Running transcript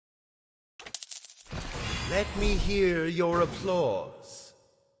Let me hear your applause.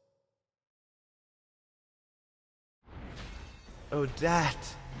 Odat,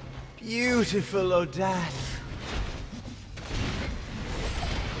 beautiful Odat.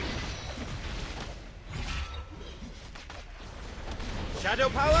 Shadow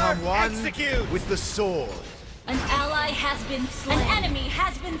power, Come one execute! with the sword. An ally has been slain. An enemy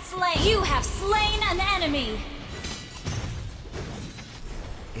has been slain. You have slain an enemy.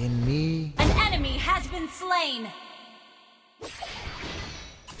 In me, An enemy has been slain.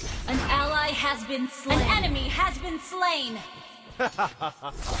 An ally has been slain. An enemy has been slain.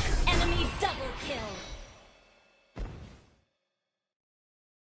 Enemy double kill.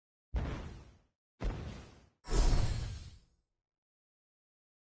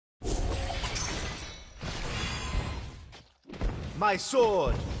 my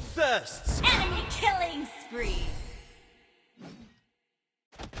sword thirsts. Enemy killing spree.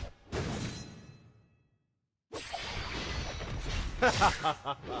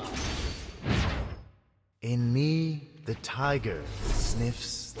 In me, the tiger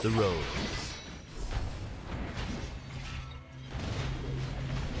sniffs the rose.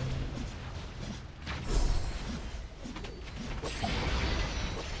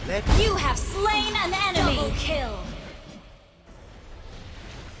 You have slain an enemy. Double kill.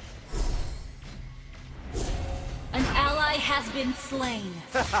 An ally has been slain.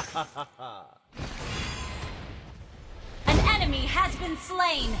 An enemy has been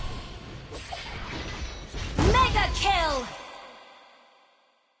slain. Mega kill.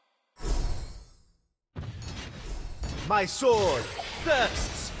 My sword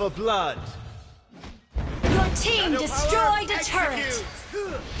thirsts for blood. Your team Shadow destroyed power, a turret.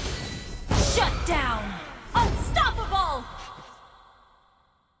 execute! Shut down. Unstoppable.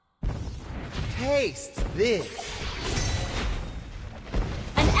 Taste this.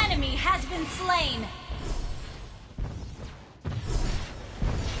 An enemy has been slain.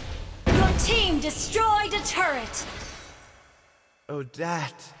 Your team destroyed a turret.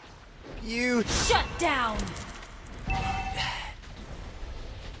 Odat, you. Shut down.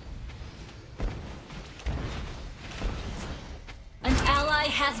 An ally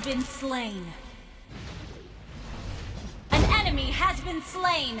has been slain. An enemy has been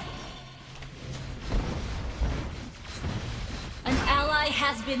slain. An ally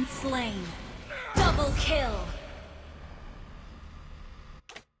has been slain. Double kill.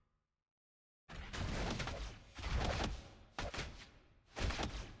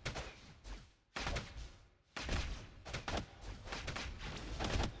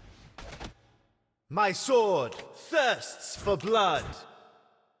 My sword thirsts for blood.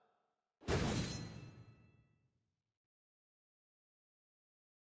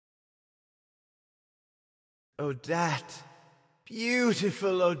 Odat,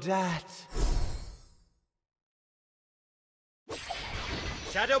 beautiful Odat.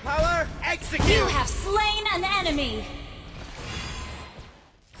 Shadow power, execute! You have slain an enemy.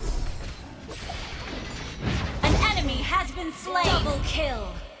 An enemy has been slain. Double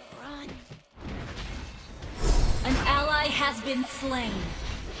kill. Run. An ally has been slain.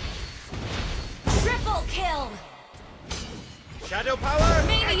 Triple kill. Shadow power,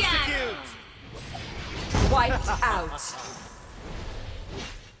 Maniac! execute! Wiped out.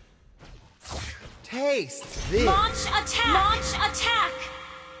 Taste this. Launch attack. Launch attack.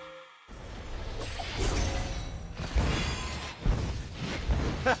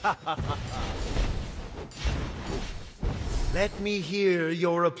 Let me hear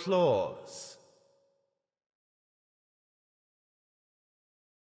your applause.